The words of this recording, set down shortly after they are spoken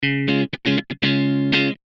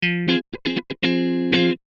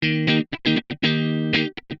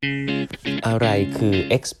อะไรคือ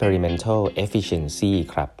experimental efficiency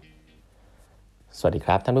ครับสวัสดีค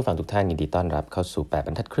รับท่านผู้ฟังทุกท่านยินดีต้อนรับเข้าสู่8บ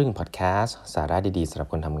รรทัดครึ่งพอดแคสต์สาระดีๆสำหรับ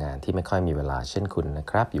คนทำงานที่ไม่ค่อยมีเวลาเช่นคุณนะ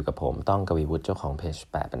ครับอยู่กับผมต้องกวีวุฒิเจ้าของเพจ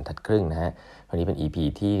8บรรทัดครึ่งนะฮะวันนี้เป็น EP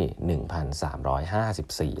ที่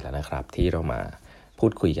1354แล้วนะครับที่เรามาพู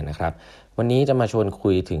ดคุยกันนะครับวันนี้จะมาชวนคุ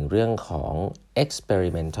ยถึงเรื่องของ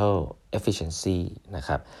experimental efficiency นะ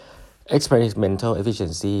ครับ experimental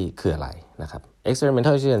efficiency คืออะไรนะครับ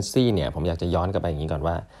experimental efficiency เนี่ยผมอยากจะย้อนกลับไปอย่างนี้ก่อน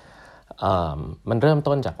ว่ามันเริ่ม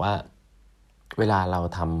ต้นจากว่าเวลาเรา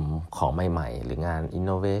ทำของใหม่ๆหรืองาน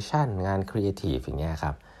innovation งาน creative อย่างเงี้ยค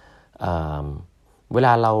รับเวล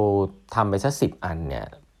าเราทำไปสัก10อันเนี่ย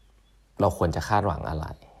เราควรจะคาดหวังอะไร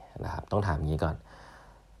นะครับต้องถามงี้ก่อน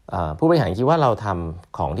ผู้บริหารคิดว่าเราท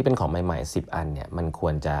ำของที่เป็นของใหม่ๆ10อันเนี่ยมันคว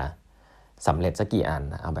รจะสำเร็จสักกี่อัน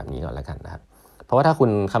เอาแบบนี้ก่อนแล้วกันนะครับเพราะว่าถ้าคุ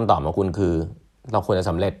ณคำตอบของคุณคือเราควรจะ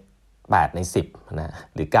สำเร็จ8ใน10นะ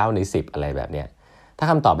หรือ9ใน10อะไรแบบเนี้ยถ้า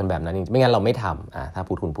คำตอบเป็นแบบนั้นไม่งั้นเราไม่ทำถ้า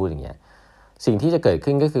คุณพูดอย่างเงี้ยสิ่งที่จะเกิด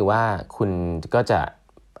ขึ้นก็คือว่าคุณก็จะ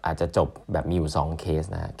อาจจะจบแบบมีอยู่2เคส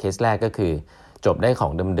นะเคสแรกก็คือจบได้ขอ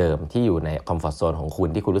งเดิมๆที่อยู่ในคอมฟอร์ตโซนของคุณ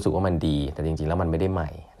ที่คุณรู้สึกว่ามันดีแต่จริงๆแล้วมันไม่ได้ใหม่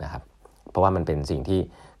นะครับเพราะว่ามันเป็นสิ่งที่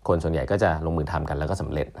คนส่วนใหญ่ก็จะลงมือทำกันแล้วก็ส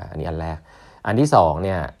ำเร็จนะอันนี้อันแรกอันที่2เ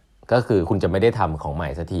นี่ยก็คือคุณจะไม่ได้ทำของใหม่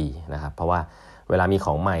สักทีนะครับเพราะว่าเวลามีข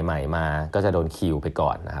องใหม่ๆมาก็จะโดนคิวไปก่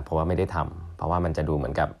อนนะครับเพราะว่าไม่ได้ทำเพราะว่ามันจะดูเหมื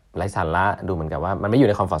อนกับไร้สาระดูเหมือนกับว่ามันไม่อยู่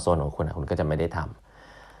ในคอมฟอร์ตโซนของคุณคุณก็จะไม่ได้ท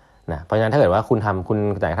ำนะเพราะฉะนั้นถ้าเกิดว่าคุณ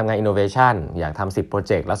อยากทำงาน innovation อยากทำ10โปรเ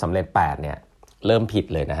จกต์แล้วสำเร็จ8เนี่ยเริ่มผิด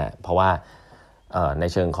เลยนะฮะเพราะว่าใน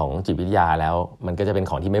เชิงของจิตวิทยาแล้วมันก็จะเป็น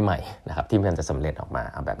ของที่ไม่ใหม่นะครับที่มันจะสำเร็จออกมา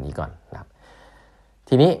เอาแบบนี้ก่อนนะครับ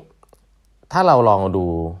ทีนี้ถ้าเราลองดู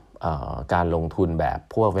การลงทุนแบบ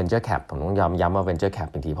พวก venture cap ผมต้องย้ำว่า venture cap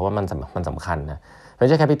เป็นทีเพราะว่ามันสำคัญนะ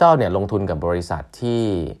venture capital เนี่ยลงทุนกับบริษัทที่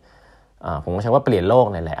ผมก็ใช้ว่าเปลี่ยนโลก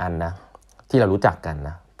ในหลายอันนะที่เรารู้จักกันน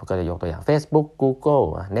ะก็จะยกตัวอย่าง Facebook Google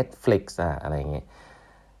Netflix อะไรอย่างเงี้ย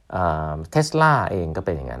Tesla เองก็เ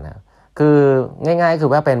ป็นอย่างนั้นนะคือง่ายๆคื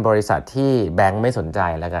อว่าเป็นบริษัทที่แบงค์ไม่สนใจ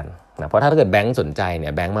แล้วกันนะเพราะถ้าเกิดแบงค์สนใจเนี่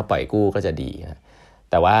ยแบงค์มาปล่อยกู้ก็จะดีนะ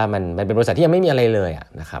แต่ว่ามันเป็นบริษัทที่ยังไม่มีอะไรเลย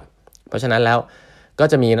นะครับเพราะฉะนั้นแล้วก็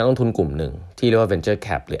จะมีนักลงทุนกลุ่มหนึ่งที่เรียกว่า venture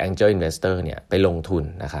cap หรือ angel investor เนี่ยไปลงทุน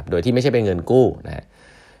นะครับโดยที่ไม่ใช่เป็นเงินกู้นะ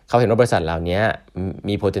เขาเห็นว่าบริษัทเหล่านี้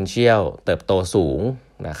มี potential เติบโตสูง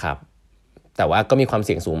นะครับแต่ว่าก็มีความเ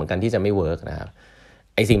สี่ยงสูงเหมือนกันที่จะไม่ work นะครับ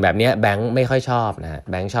ไอ้สิ่งแบบนี้แบงค์ไม่ค่อยชอบนะ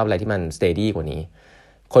แบงค์ชอบอะไรที่มัน steady กว่านี้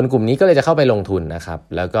คนกลุ่มนี้ก็เลยจะเข้าไปลงทุนนะครับ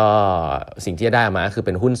แล้วก็สิ่งที่จะได้มาคือเ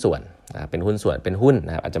ป็นหุ้นส่วนนะเป็นหุ้นส่วนเป็นหุ้นน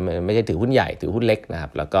ะครับอาจจะไม่ใช่ถือหุ้นใหญ่ถือหุ้นเล็กนะครั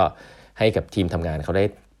บแล้วก็ให้กับทีมทำงานเขาได้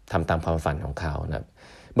ทำตามความฝันของเขานะครับ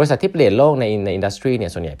บริษัทที่เปลี่ยนโลกในอินดัสทรีเนี่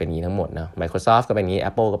ยส่วนใหญ่เป็นอย่างนี้ทั้งหมดนะ Microsoft ก็เป็นอย่างนี้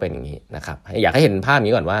Apple ก็เป็นอย่างนี้นะครับอยากให้เห็นภาพ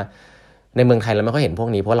นี้ก่อนว่าในเมืองไทยเราไม่ค่อยเห็นพวก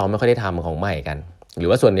นี้เพราะเราไม่ค่อยได้ทำของใหม่กันหรือ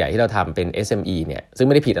ว่าส่วนใหญ่ที่เราทำเป็น SME เนี่ยซึ่งไ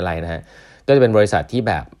ม่ได้ผิดอะไรนะฮะก็จะเป็นบริษัทที่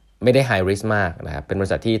แบบไม่ได้ high risk มากนะครับเป็นบริ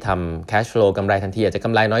ษัทที่ทำ cash flow กำไรทันทีอาจจะก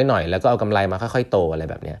ำไรน้อยหน่อยแล้วก็เอากำไรมาค่อยๆโตอะไร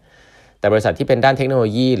แบบนี้แต่บริษัทที่เป็นด้านเทคโนโล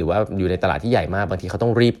ยีหรือว่าอยู่ในตลาดที่ใหญ่มากบางทีเขาต้อ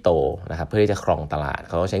งรีบโตนะครับเพื่อที่จะครองตลาด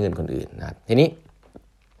เขาใช้เงินคนอื่นนะครับทีนี้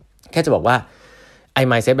แค่จะบอกว่าไอ้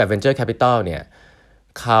mindset แบบ venture capital เนี่ย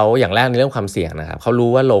เขาอย่างแรกในเรื่องความเสี่ยงนะครับเขารู้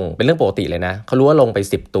ว่าลงเป็นเรื่องปกติเลยนะเขารู้ว่าลงไป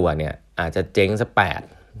10ตัวเนี่ยอาจจะเจ๊งสัก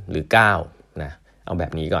8หรือ9นะเอาแบ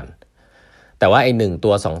บนี้ก่อนแต่ว่าไอ้1ตั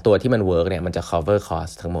ว2ตัวที่มัน work เนี่ยมันจะ cover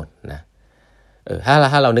cost ทั้งหมดนะ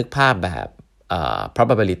ถ้าเรานึกภาพแบบ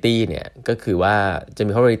probability เนี่ยก็คือว่าจะ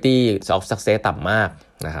มี probability of success ต่ำมาก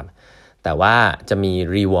นะครับแต่ว่าจะมี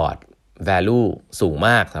reward value สูงม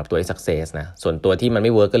ากสำหรับตัว success นะส่วนตัวที่มันไ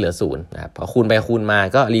ม่ work ก็เหลือ0นะครับพอคูณไปคูณมา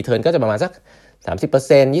ก็ return ก็จะประมาณสัก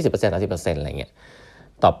 30% 20% 30% อะไรเงี้ย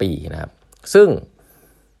ต่อปีนะครับซึ่ง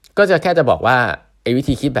ก็จะแค่จะบอกว่าไอ้วิ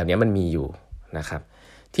ธีคิดแบบนี้มันมีอยู่นะครับ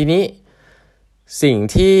ทีนี้สิ่ง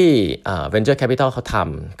ที่venture capital เขาท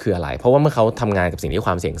ำคืออะไรเพราะว่าเมื่อเขาทำงานกับสิ่งที่ค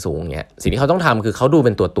วามเสี่ยงสูงเงี้ยสิ่งที่เขาต้องทำคือเขาดูเ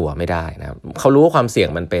ป็นตัวไม่ได้นะครับเขารู้ว่าความเสี่ยง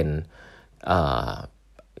มันเป็น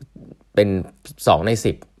2ใน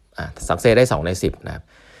10success ได้2ใน10นะครับ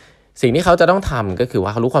สิ่งที่เขาจะต้องทำก็คือว่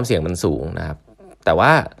าเขารู้ความเสี่ยงมันสูงนะครับแต่ว่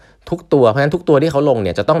าทุกตัวเพราะฉะนั้นทุกตัวที่เขาลงเ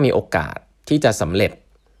นี่ยจะต้องมีโอกาสที่จะสำเร็จ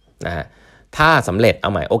นะฮะถ้าสำเร็จเอ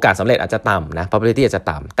าใหม่โอกาสสำเร็จอาจจะต่ำนะ probability อาจจะ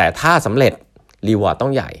ต่ำแต่ถ้าสำเร็จ reward ต้อ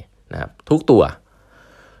งใหญ่นะครับทุกตัว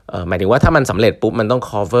หมายถึงว่าถ้ามันสำเร็จปุ๊บมันต้อง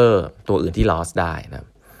cover ตัวอื่นที่ loss ได้นะ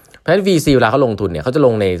เพราะฉะนั้น VC เวลาเขาลงทุนเนี่ยเขาจะล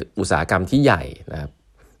งในอุตสาหกรรมที่ใหญ่นะครับ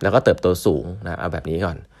แล้วก็เติบโตสูงนะเอาแบบนี้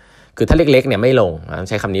ก่อนคือถ้าเล็กๆเนี่ยไม่ลง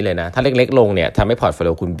ใช้คำนี้เลยนะถ้าเล็กๆลงเนี่ยทำให้พอร์ตโฟลิ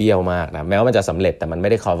โอคุณเบี้ยวมากนะแม้ว่ามันจะสำเร็จแต่มันไม่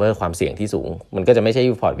ได้ cover ความเสี่ยงที่สูงมันก็จะไม่ใช่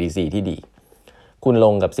พอร์ต VC ที่ดีคุณล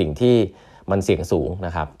งกับสิ่งที่มันเสี่ยงสูงน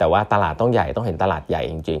ะครับแต่ว่าตลาดต้องใหญ่ต้องเห็นตลาดใหญ่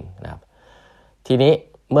จริงๆนะครับทีนี้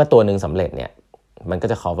เมื่อตัวนึงสำเร็จเนี่ยมันก็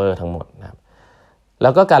จะ cover ทั้งหมดนะครับ แล้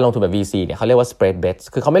วก็การลงทุนแบบ VC เนี่ยเขาเรียกว่า spread bets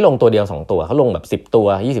คือเขาไม่ลงตัวเดียว2ตัวเขาลงแบบ10ตัว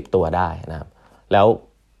20ตัวได้นะครับแล้ว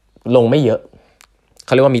ลงไม่เยอะเข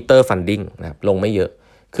าเรียกว่า meter funding นะครับลงไม่เยอะ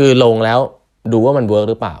คือลงแล้วดูว่ามันเวิร์ก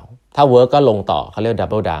หรือเปล่าถ้าเวิร์กก็ลงต่อเขาเรียก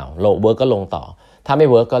double down เวิร์กก็ลงต่อถ้าไม่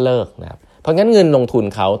เวิร์กก็เลิกนะครับเพราะงั้นเงินลงทุน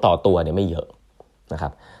เขาต่อตัวเนี่ยไม่เยอะนะครั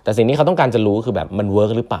บแต่สิ่งที่เขาต้องการจะรู้คือแบบมันเวิร์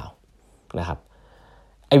กหรือเปล่านะครับ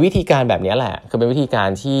ไอ้วิธีการแบบนี้แหละคือเป็นวิธีการ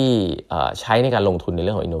ที่ใช้ในการลงทุนในเ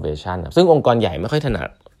รื่องของ innovation นะซึ่งองค์กรใหญ่ไม่ค่อยถนัด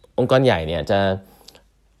องค์กรใหญ่เนี่ยจะ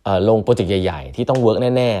ลงโปรเจกต์ใหญ่ๆที่ต้องเวิร์ก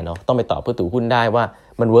แน่ๆเนาะต้องไปต่อผู้ถือหุ้นได้ว่า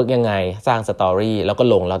มันเวิร์กยังไงสร้างสตอรี่แล้วก็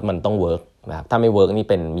ลงแล้วมันต้องเวิร์กนะครับถ้าไม่เวิร์กนี่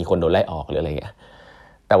เป็นมีคนโดนไล่ออกหรืออะไรเงี้ย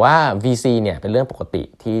แต่ว่า VC เนี่ยเป็นเรื่องปกติ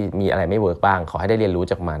ที่มีอะไรไม่เวิร์กบ้างขอให้ได้เรียนรู้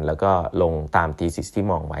จากมันแล้วก็ลงตาม thesis ที่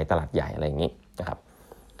มองไว้ตลาดใหญ่อะไรอย่างนี้นะครับ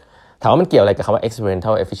ถามว่ามันเกี่ยวอะไรกับคำว่า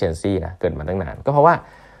experimental efficiency นะเกิดมาตั้งนานก็เพราะว่า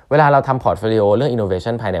เวลาเราทำพอร์ตโฟลิโอเรื่อง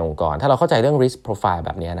innovation ภายในองค์กรถ้าเราเข้าใจเรื่อง risk profile แบ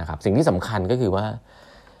บนี้นะครับสิ่งที่สำคัญก็คือว่า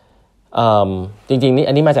จริงๆนี่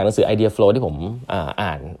อันนี้มาจากหนังสือ IdeaFlow ที่ผม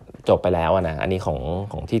อ่านจบไปแล้วนะอันนี้ข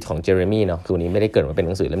องเจเรมี่เนาะคือวันนี้ไม่ได้เกิดมาเป็นห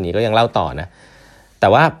นังสือเล่มนี้ก็ยังเล่าต่อนะแต่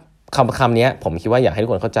ว่าคำนี้ผมคิดว่าอยากให้ทุ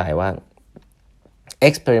กคนเข้าใจว่า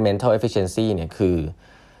experimental efficiency เนี่ยคือ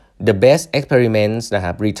the best experiments นะค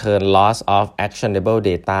รับ return loss of actionable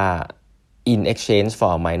data in exchange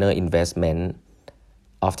for minor investment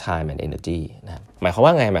of time and energy นะหมายความว่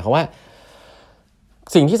าไงหมายความว่า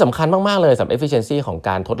สิ่งที่สำคัญมากๆเลยสำหรับ efficiency ของ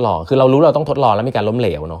การทดลองคือเรารู้เราต้องทดลองแล้วมีการล้มเหล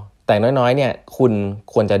วเนาะแต่น้อยๆเนี่ยคุณ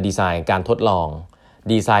ควรจะดีไซน์การทดลอง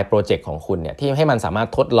ดีไซน์โปรเจกต์ของคุณเนี่ยที่ให้มันสามารถ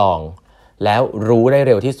ทดลองแล้วรู้ได้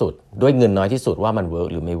เร็วที่สุดด้วยเงินน้อยที่สุดว่ามันเวิร์ก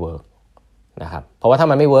หรือไม่เวิร์กนะครับเพราะว่าถ้า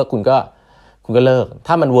มันไม่เวิร์กคุณก็เลิก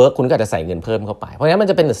ถ้ามันเวิร์กคุณก็จะใส่เงินเพิ่มเข้าไปเพราะฉะนั้นมัน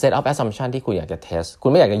จะเป็น set of assumption ที่คุณอยากจะ test คุณ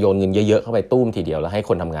ไม่อยากจะโยนเงินเยอะๆเข้าไปตุ้มทีเดียวแล้วให้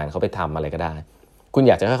คนทำงานเขาไปทำอะไรก็ได้คุณอ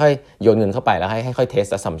ยากจะค่อยๆโยนเงินเข้าไปแล้วให้ค่อยๆ test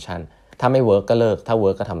assumption ถ้าไม่เวิร์กก็เลิกถ้าเวิ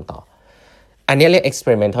ร์กก็ทำต่ออันนี้เรียก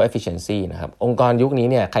experimental efficiency นะครับองค์กรยุคนี้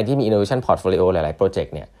เนี่ยใครที่มี innovation portfolio หลายๆโปรเจก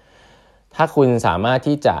ต์เนี่ยถ้าคุณสามารถ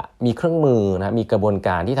ที่จะมีเครื่องมือนะมีกระบวนก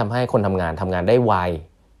ารที่ทำให้คนทำงานได้ไว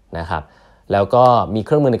นะครับแล้วก็มีเค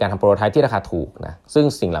รื่องมือในการทำโปรโตไทป์ที่ราคาถูกนะซึ่ง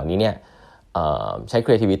สิ่งเหล่านี้เนี่ยใช้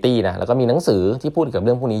creativity นะแล้วก็มีหนังสือที่พูดเกี่ยวกับเ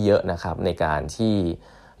รื่องพวกนี้เยอะนะครับในการที่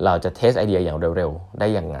เราจะ test ไอเดียอย่างเร็วๆได้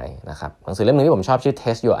ยังไงนะครับหนังสือเล่มนึงที่ผมชอบชื่อ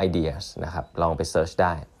test your ideas นะครับลองไป search ไ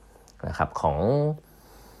ด้นะครับของ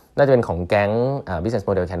น่าจะเป็นของแก๊งbusiness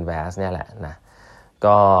model canvas เนี่ยแหละนะ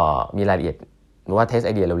ก็มีรายละเอียดว่า test ไ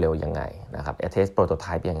อเดียเร็วๆยังไงนะครับ test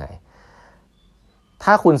prototype ยังไง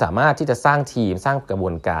ถ้าคุณสามารถที่จะสร้างทีมสร้างกระบว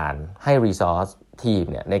นการให้ resource ทีม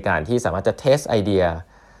เนี่ยในการที่สามารถจะ test ไอเดีย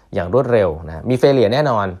อย่างรวดเร็วนะมี failure แน่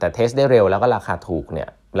นอนแต่ test ได้เร็วแล้วก็ราคาถูกเนี่ย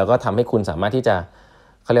แล้วก็ทำให้คุณสามารถที่จะ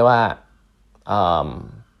เขาเรียกว่า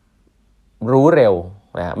รู้เร็ว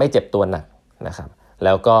นะไม่เจ็บตัวหนักนะครับแ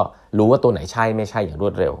ล้วก็รู้ว่าตัวไหนใช่ไม่ใช่อย่างรว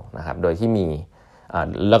ดเร็วนะครับโดยที่มี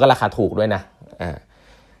แล้วก็ราคาถูกด้วยนะ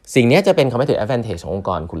สิ่งนี้จะเป็น competitive advantage ขององค์ก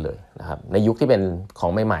รคุณเลยนะครับในยุคที่เป็นขอ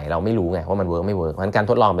งใหม่ๆเราไม่รู้ไงว่ามันเวิร์กไม่เวิร์กเพราะฉะนั้นการ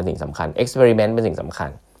ทดลองเป็นสิ่งสำคัญ experiment เป็นสิ่งสำคัญ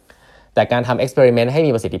แต่การทำ experiment ให้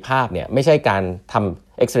มีประสิทธิภาพเนี่ยไม่ใช่การท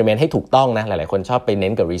ำ experiment ให้ถูกต้องนะหลายๆคนชอบไปเน้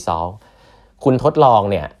นกับ result คุณทดลอง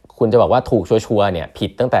เนี่ยคุณจะบอกว่าถูกชัวร์ๆเนี่ยผิ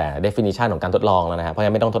ดตั้งแต่ definition ของการทดลองแล้วนะครับเพราะฉะ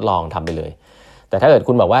นั้นไม่ต้องทดลองทำไปเลยแต่ถ้าเกิด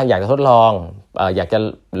คุณบอกว่าอยากจะทดลองอยากจะ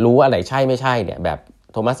รู้ว่าอันไหนใช่ไม่ใช่เนี่ยแบบ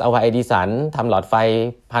โทมัสอัลวาเอดิสันทำหลอดไฟ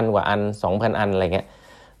 1,000 กว่าอัน 2,000 อันอะไรเงี้ย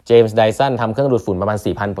เจมส์ไดสันทำเครื่องดูดฝุ่นประมาณ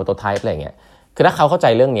 4,000 โปรโตไทป์อะไรเงี้ยคือถ้าเขาเข้าใจ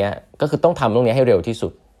เรื่องนี้ก็คือต้องทำเรื่องนี้ให้เร็วที่สุ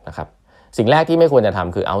ดนะครับสิ่งแรกที่ไม่ควรจะท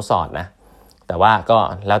ำคือเอาท์ซอร์สนะแต่ว่าก็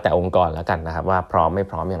แล้วแต่องค์กรแล้วกันนะครับว่าพร้อมไม่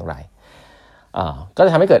พร้อมอย่างไรก็จ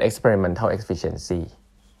ะทำให้เกิด experimental efficiency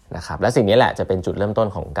นะครับและสิ่งนี้แหละจะเป็นจุดเริ่มต้น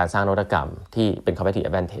ของการสร้างนวัตกรรมที่เป็น competitive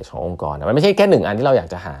advantage ขององค์กรนะมันไม่ใช่แค่1อันที่เราอยาก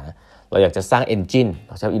จะหาเราอยากจะสร้าง engine เ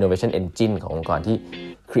ราใช้ innovation engine ขององค์กรที่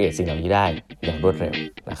create สิ่งเหล่านี้ได้อย่างรวดเร็ว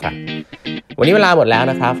นะครับวันนี้เวลาหมดแล้ว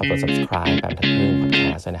นะครับฝากกด subscribe แบบทักครึ่ง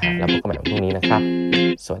podcast นะฮะแล้วพบกันใหม่วันพรุ่งนี้นะครับ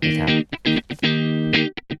สวัสดีครับ